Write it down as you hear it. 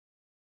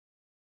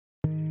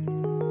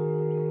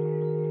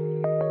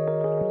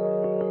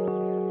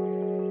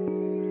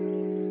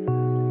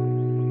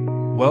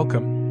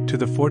Welcome to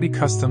the 40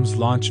 Customs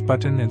Launch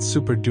Button and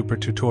Super Duper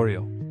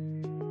tutorial.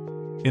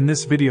 In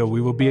this video we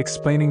will be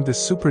explaining the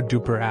Super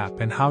Duper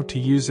app and how to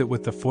use it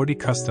with the 40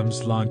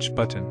 Customs Launch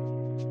Button.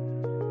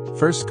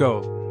 First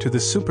go to the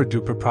Super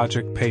Duper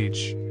project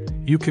page.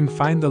 You can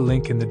find the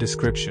link in the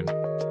description.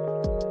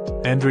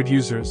 Android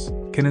users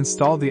can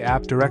install the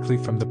app directly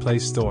from the Play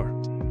Store.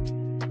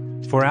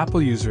 For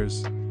Apple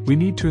users, we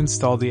need to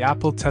install the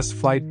Apple Test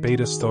Flight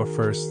Beta Store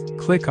first.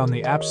 Click on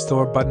the App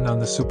Store button on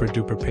the Super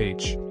Duper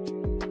page.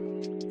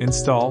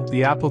 Install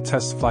the Apple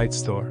Test Flight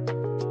Store.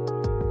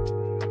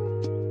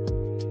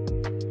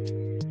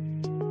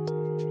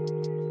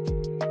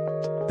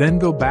 Then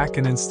go back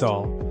and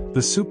install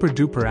the Super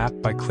Duper app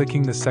by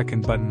clicking the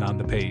second button on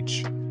the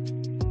page.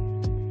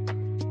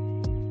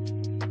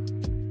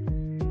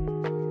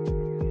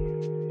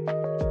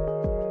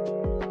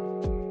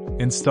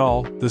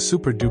 Install the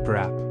Super Duper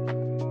app.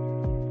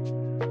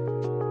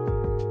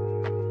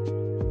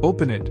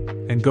 Open it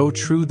and go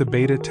through the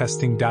beta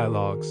testing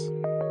dialogues.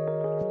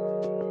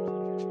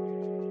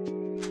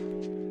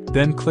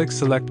 Then click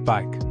Select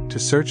Bike to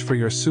search for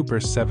your Super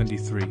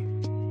 73.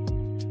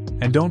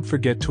 And don't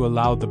forget to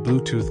allow the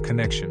Bluetooth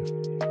connection.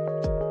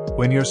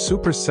 When your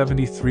Super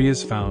 73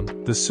 is found,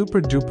 the Super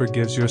Duper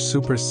gives your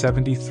Super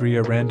 73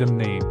 a random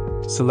name.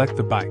 Select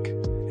the bike.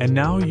 And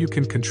now you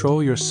can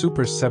control your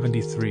Super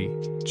 73,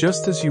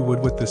 just as you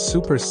would with the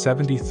Super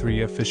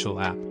 73 official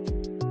app.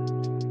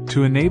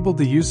 To enable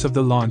the use of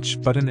the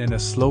launch button in a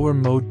slower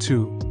mode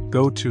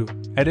go to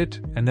Edit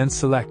and then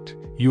select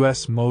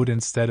US mode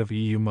instead of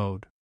EU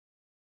mode.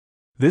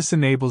 This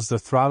enables the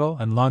throttle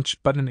and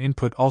launch button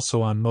input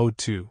also on mode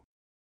 2.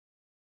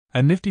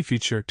 A nifty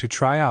feature to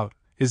try out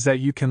is that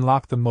you can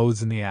lock the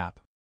modes in the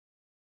app.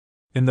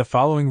 In the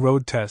following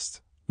road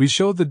test, we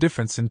show the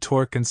difference in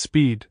torque and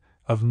speed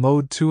of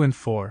mode 2 and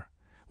 4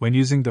 when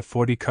using the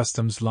 40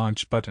 Customs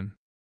launch button.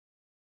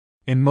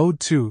 In mode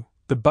 2,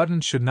 the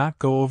button should not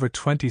go over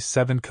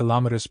 27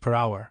 km per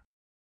hour.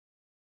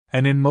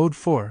 And in mode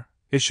 4,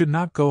 it should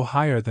not go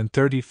higher than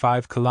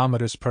 35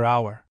 km per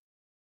hour.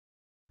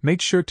 Make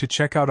sure to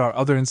check out our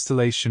other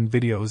installation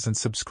videos and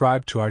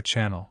subscribe to our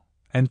channel.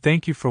 And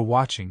thank you for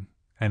watching,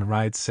 and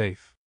ride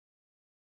safe.